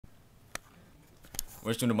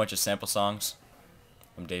We're just doing a bunch of sample songs.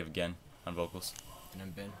 I'm Dave again on vocals. And I'm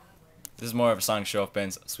Ben. This is more of a song to show off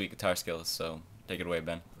Ben's sweet guitar skills, so take it away,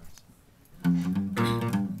 Ben.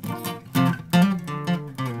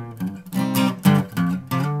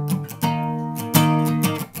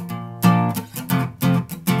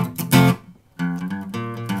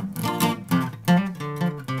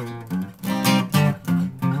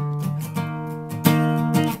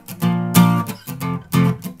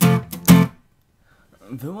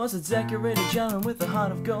 There was a decorated gentleman with a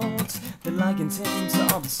heart of gold that likened him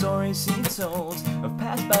to all the stories he told of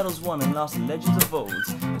past battles won and lost and legends of old.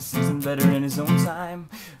 A seasoned veteran in his own time.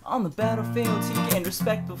 On the battlefield he gained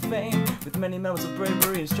respectful fame, with many medals of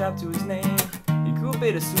bravery strapped to his name. He grew a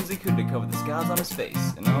bit as soon as he could to cover the scars on his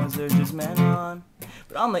face, and always urged his men on.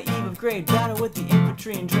 But on the eve of great battle with the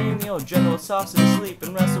infantry and dream, the old general tossed in his sleep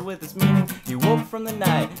and wrestled with his meaning. He woke from the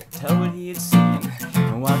night to tell what he had seen,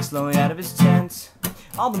 and walked slowly out of his tent.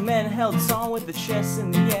 All the men held on with their chests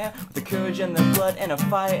in the air, with the courage and their blood and a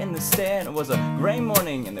fire in the stare. And it was a grey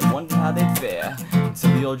morning and they wondered how they'd fare,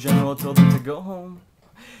 until the old general told them to go home.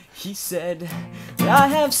 He said, I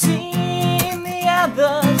have seen the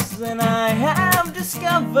others, and I have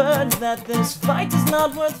discovered that this fight is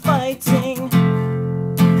not worth fighting.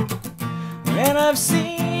 And I've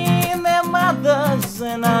seen their mothers,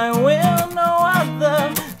 and I will no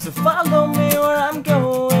other to follow me where I'm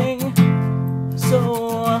going.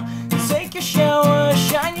 So take your shower,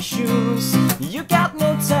 shine your shoes. You got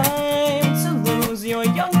no time to lose. You're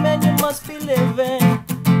a young man, you must be living.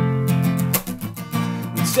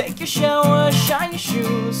 Take your shower, shine your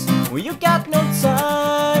shoes. Well, you got no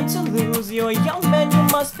time to lose. You're a young man, you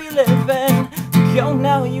must be living. Go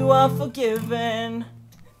now, you are forgiven.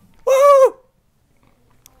 Woo!